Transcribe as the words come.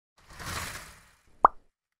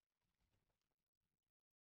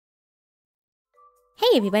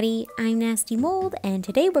Hey everybody, I'm Nastymold, and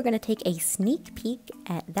today we're going to take a sneak peek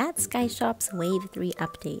at Thatskyshop's Wave 3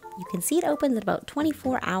 update. You can see it opens in about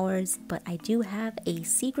 24 hours, but I do have a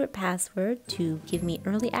secret password to give me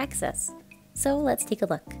early access. So let's take a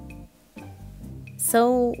look.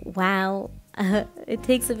 So, wow, it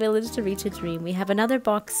takes a village to reach a dream. We have another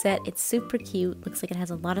box set. It's super cute. Looks like it has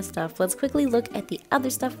a lot of stuff. Let's quickly look at the other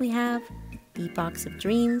stuff we have. The Box of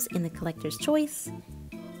Dreams in the Collector's Choice.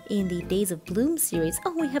 In the Days of Bloom series,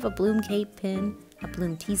 we have a Bloom Cape pin, a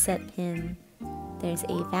Bloom tea set pin. There's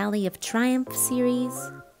a Valley of Triumph series.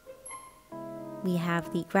 We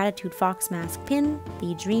have the Gratitude Fox Mask pin,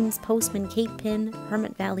 the Dreams Postman Cape pin,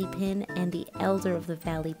 Hermit Valley pin, and the Elder of the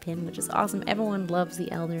Valley pin, which is awesome. Everyone loves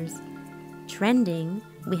the elders. Trending,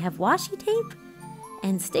 we have washi tape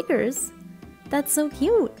and stickers. That's so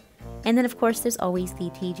cute. And then of course there's always the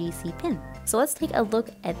TGC pin. So let's take a look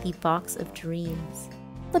at the Box of Dreams.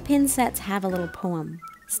 The pin sets have a little poem.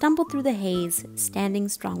 Stumbled through the haze, standing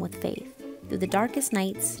strong with faith. Through the darkest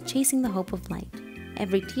nights, chasing the hope of light.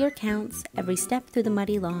 Every tear counts, every step through the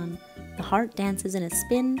muddy lawn. The heart dances in a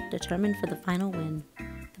spin, determined for the final win.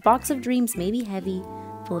 The Box of Dreams may be heavy,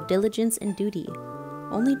 full of diligence and duty.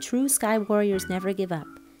 Only true sky warriors never give up.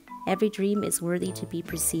 Every dream is worthy to be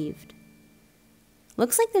perceived.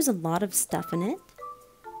 Looks like there's a lot of stuff in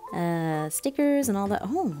it. Stickers and all that.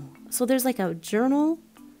 Oh, so there's like a journal,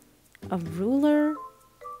 a ruler,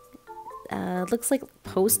 looks like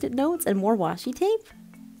post-it notes and more washi tape.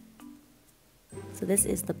 So this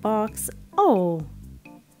is the box. Oh,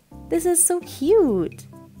 this is so cute.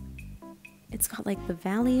 It's got like the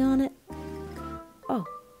valley on it. Oh,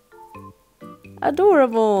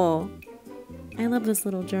 adorable. I love this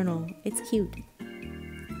little journal. It's cute.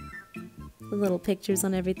 The little pictures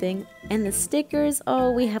on everything. And the stickers,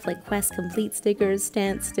 we have like quest complete stickers,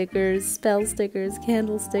 stance stickers, spell stickers,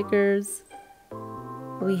 candle stickers.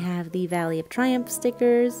 We have the Valley of Triumph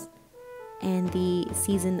stickers and the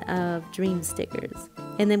Season of Dream stickers.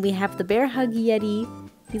 And then we have the Bear Hug Yeti.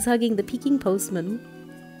 He's hugging the Peking Postman.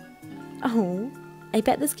 Oh, I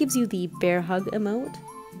bet this gives you the Bear Hug emote,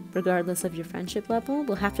 regardless of your friendship level.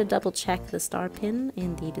 We'll have to double check the star pin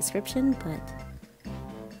in the description, but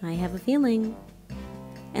I have a feeling.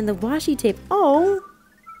 And the washi tape. Oh!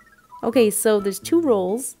 Okay, so there's two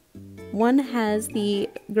rolls. One has the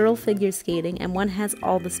girl figure skating, and one has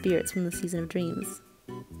all the spirits from the Season of Dreams.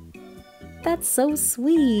 That's so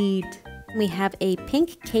sweet! We have a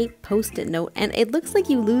pink cape post-it note, and it looks like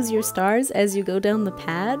you lose your stars as you go down the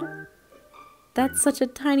pad. That's such a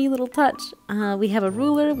tiny little touch. We have a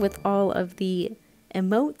ruler with all of the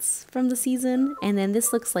emotes from the season, and then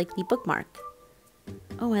this looks like the bookmark.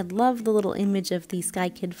 Oh, I love the little image of the Sky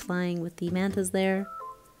Kid flying with the mantas there.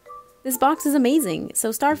 This box is amazing.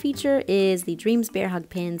 So star feature is the Dreams Bear Hug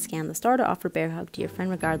pin. Scan the star to offer Bear Hug to your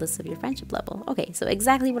friend regardless of your friendship level. Okay, so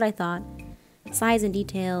exactly what I thought. Size and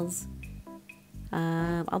details.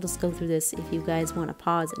 I'll just go through this if you guys want to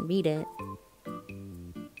pause and read it.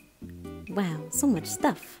 Wow, so much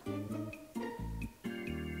stuff.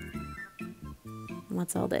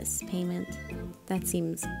 What's all this? Payment? That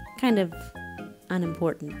seems kind of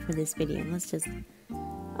unimportant for this video. Let's just...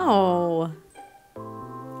 Oh!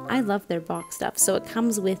 I love their box stuff. So it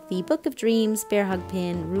comes with the Book of Dreams, Bear Hug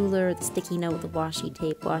pin, ruler, the sticky note, the washi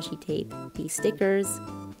tape, the stickers,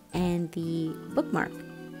 and the bookmark.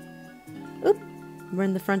 Oop! We're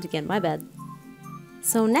in the front again, my bad.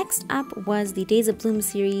 So next up was the Days of Bloom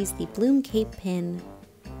series, the Bloom Cape pin.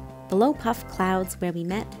 Below puff clouds where we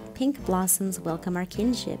met, pink blossoms welcome our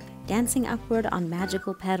kinship, dancing upward on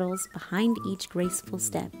magical petals behind each graceful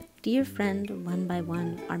step. Dear friend, one by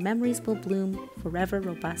one, our memories will bloom, forever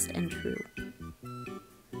robust and true.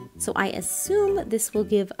 So I assume this will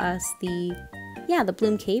give us the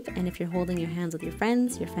Bloom Cape, and if you're holding your hands with your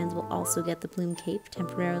friends will also get the Bloom Cape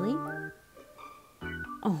temporarily.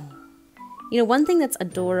 Oh. You know, one thing that's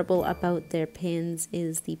adorable about their pins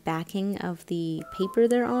is the backing of the paper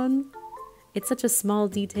they're on. It's such a small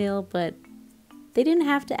detail, but they didn't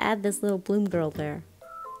have to add this little bloom girl there.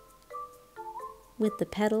 With the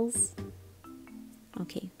petals.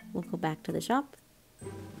 Okay, we'll go back to the shop.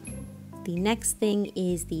 The next thing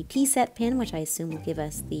is the tea set pin, which I assume will give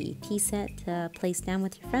us the tea set to place down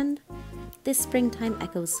with your friend. This springtime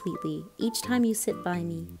echoes sweetly, each time you sit by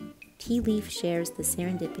me. Tea leaf shares the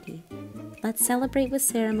serendipity. Let's celebrate with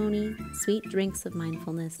ceremony, sweet drinks of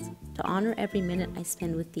mindfulness, to honor every minute I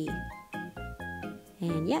spend with thee.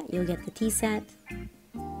 And yeah, you'll get the tea set.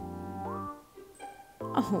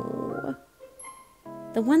 Oh.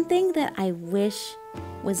 The one thing that I wish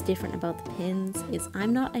was different about the pins is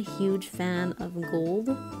I'm not a huge fan of gold.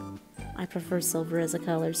 I prefer silver as a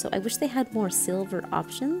color, so I wish they had more silver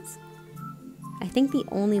options. I think the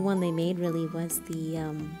only one they made really was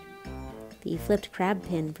the flipped crab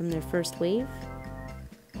pin from their first wave.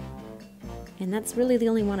 And that's really the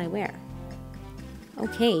only one I wear.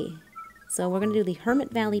 Okay, so we're going to do the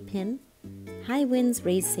Hermit Valley pin. High winds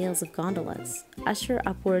raise sails of gondolas, usher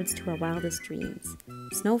upwards to our wildest dreams.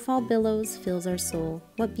 Snowfall billows fills our soul,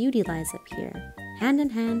 what beauty lies up here. Hand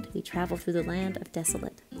in hand, we travel through the land of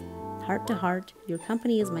desolate. Heart to heart, your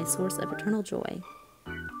company is my source of eternal joy.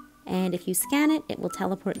 And if you scan it, it will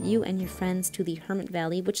teleport you and your friends to the Hermit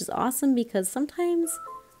Valley, which is awesome because sometimes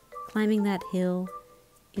climbing that hill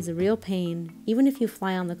is a real pain. Even if you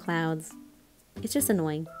fly on the clouds, it's just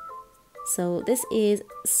annoying. So this is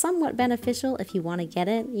somewhat beneficial if you want to get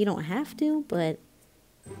it. You don't have to, but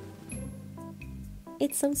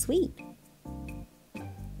it's so sweet.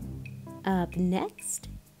 Up next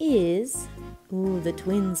is, the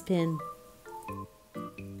Twins pin.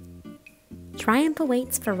 Triumph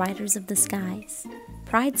awaits for riders of the skies.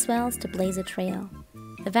 Pride swells to blaze a trail.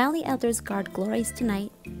 The Valley Elders guard glories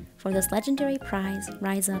tonight. For this legendary prize,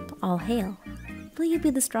 rise up, all hail. Will you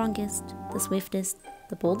be the strongest, the swiftest,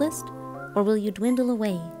 the boldest? Or will you dwindle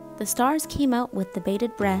away? The stars came out with the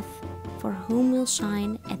bated breath, for whom will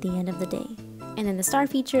shine at the end of the day. And then the star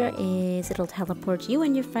feature is it'll teleport you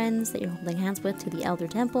and your friends that you're holding hands with to the Elder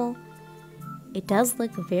Temple. It does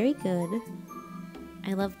look very good.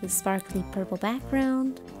 I love the sparkly purple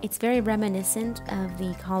background. It's very reminiscent of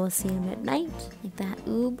the Colosseum at night, like that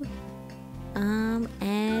oob.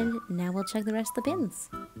 And now we'll check the rest of the pins.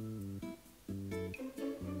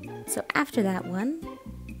 So after that one,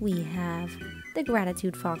 we have the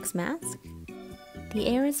Gratitude Fox mask. The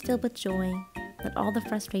air is filled with joy, let all the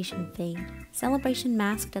frustration fade. Celebration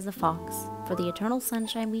masked as a fox, for the eternal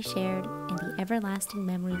sunshine we shared and the everlasting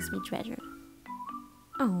memories we treasured.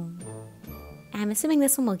 Oh, I'm assuming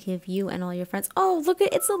this one will give you and all your friends. Oh, look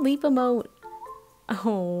at it's a leap emote.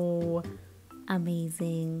 Oh,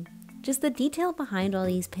 amazing. Just the detail behind all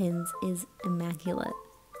these pins is immaculate.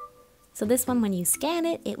 So this one, when you scan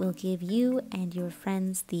it, it will give you and your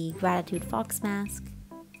friends the Gratitude Fox mask.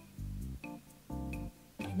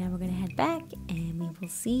 And now we're going to head back and we will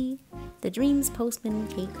see the Dreams Postman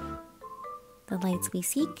Cape. The lights we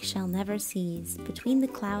seek shall never cease. Between the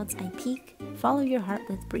clouds I peek, follow your heart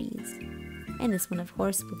with breeze. And this one, of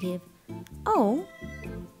course, will give... Oh,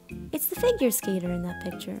 it's the figure skater in that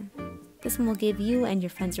picture. This one will give you and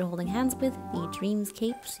your friends you're holding hands with the Dreams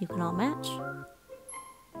Cape, so you can all match.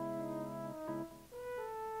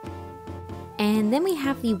 And then we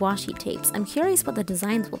have the washi tapes. I'm curious what the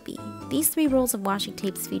designs will be. These 3 rolls of washi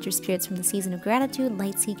tapes feature spirits from the season of gratitude,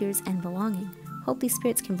 light seekers, and belonging. Hope these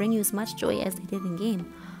spirits can bring you as much joy as they did in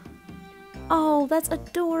game. Oh, that's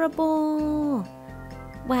adorable!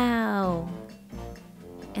 Wow.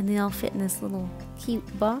 And they all fit in this little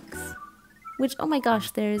cute box. Which, oh my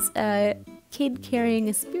gosh, there's a kid carrying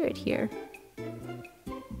a spirit here.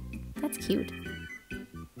 That's cute.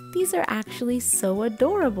 These are actually so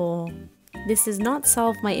adorable. This does not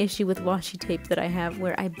solve my issue with washi tape that I have,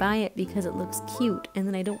 where I buy it because it looks cute and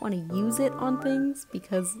then I don't want to use it on things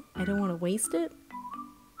because I don't want to waste it.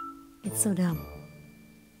 It's so dumb.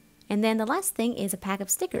 And then the last thing is a pack of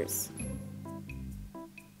stickers.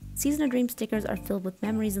 Season of Dream stickers are filled with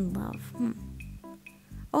memories and love.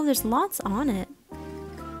 Oh, there's lots on it.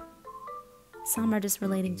 Some are just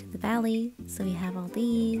relating to the valley, so we have all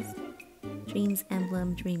these. Dreams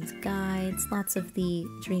Emblem, Dreams Guides, lots of the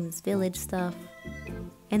Dreams Village stuff.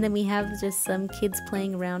 And then we have just some kids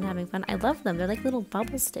playing around having fun. I love them, they're like little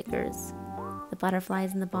bubble stickers. The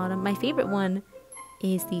butterflies in the bottom. My favorite one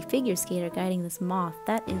is the figure skater guiding this moth.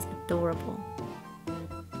 That is adorable.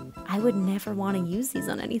 I would never want to use these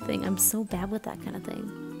on anything. I'm so bad with that kind of thing.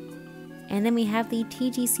 And then we have the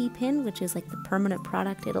TGC pin, which is like the permanent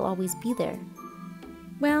product. It'll always be there.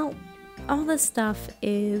 Well, all this stuff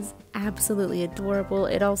is absolutely adorable.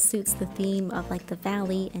 It all suits the theme of like the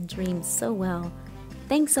valley and dreams so well.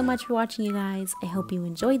 Thanks so much for watching, you guys. I hope you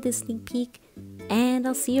enjoyed this sneak peek, and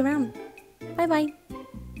I'll see you around. Bye bye.